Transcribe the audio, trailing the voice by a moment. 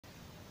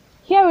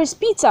Here is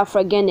Peter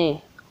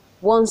Fregene,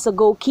 once a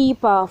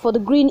goalkeeper for the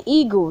Green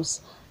Eagles,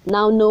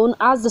 now known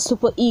as the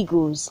Super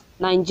Eagles,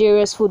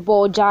 Nigeria's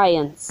football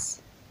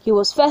giants. He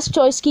was first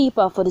choice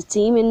keeper for the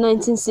team in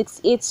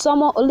 1968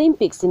 Summer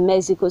Olympics in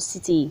Mexico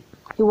City.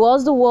 He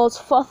was the world's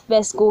fourth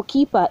best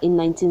goalkeeper in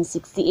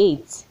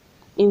 1968.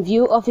 In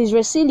view of his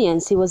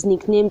resilience, he was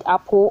nicknamed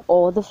Apo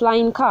or the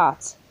Flying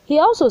Cart. He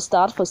also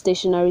starred for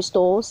stationery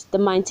stores, the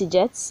Mighty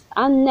Jets,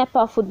 and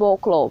NEPA Football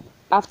Club.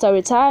 After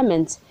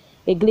retirement,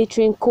 a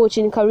glittering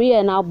coaching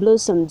career now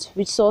blossomed,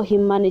 which saw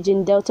him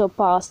managing Delta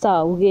Power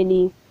Star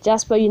Ughelli,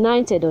 Jasper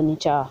United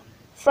Onitsha,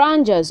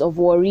 Frangers of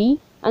Warri,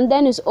 and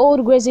then his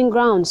old grazing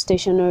ground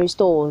stationery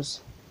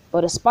stores.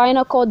 But a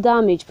spinal cord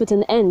damage put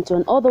an end to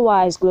an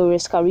otherwise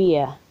glorious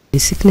career. The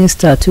sickness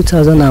started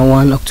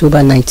 2001,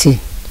 October 19.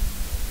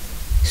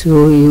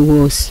 So he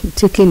was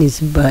taking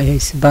his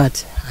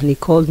bath and he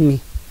called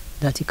me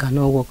that he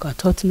cannot walk. I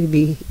thought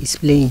maybe he's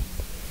playing.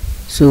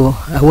 So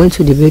I went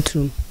to the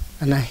bedroom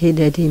and I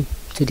headed him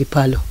to the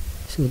parlor.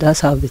 So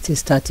that's how the thing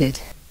started.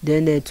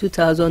 Then in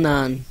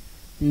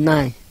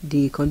 2009,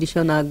 the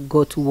condition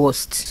got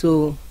worse.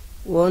 So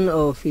one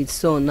of his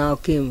son now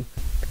came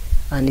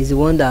and is the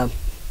one that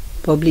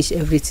published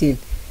everything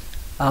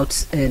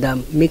out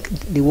that make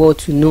the world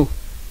to know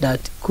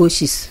that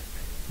coach is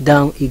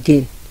down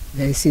again.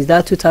 Then since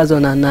that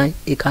 2009,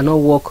 he cannot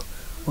walk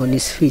on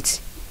his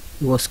feet.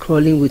 He was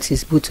crawling with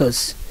his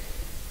buttocks.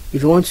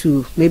 If you want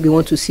to, maybe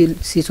want to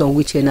sit on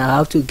wheelchair, I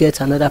have to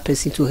get another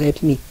person to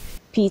help me.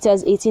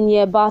 Peter's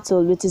 18-year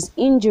battle with his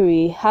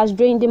injury has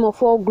drained him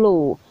of all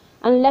glow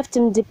and left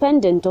him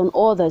dependent on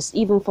others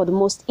even for the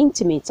most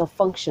intimate of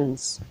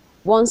functions.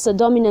 Once a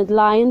dominant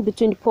lion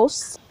between the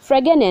posts,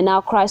 Fregene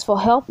now cries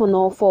for help on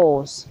all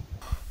fours.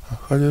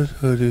 I just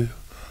heard the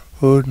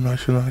whole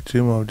national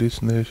team of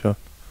this nation,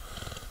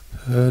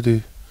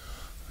 the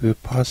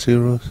past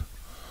heroes,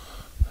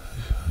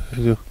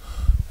 you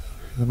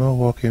not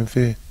walk in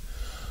vain.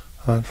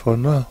 And for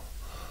now,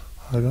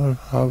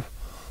 I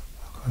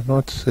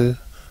cannot say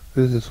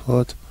this is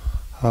what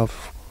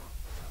I've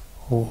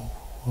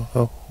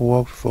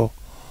worked for.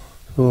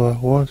 So I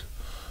want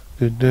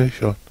the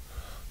nation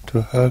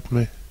to help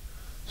me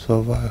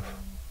survive.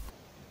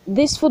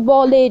 This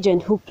football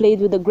legend, who played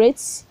with the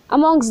greats,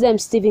 amongst them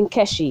Stephen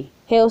Keshi,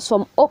 hails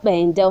from Ope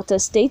in Delta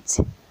State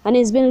and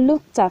is being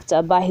looked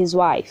after by his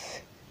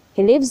wife.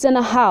 He lives in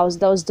a house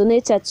that was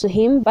donated to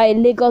him by a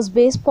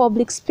Lagos-based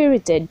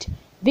public-spirited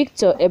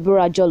Victor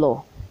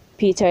Eburajolo.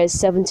 Peter is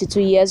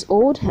 72 years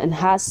old and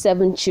has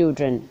 7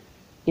 children.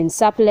 In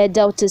Sapele,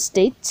 Delta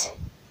State,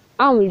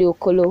 I'm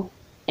Leokolo,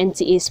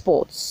 NTA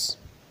Sports.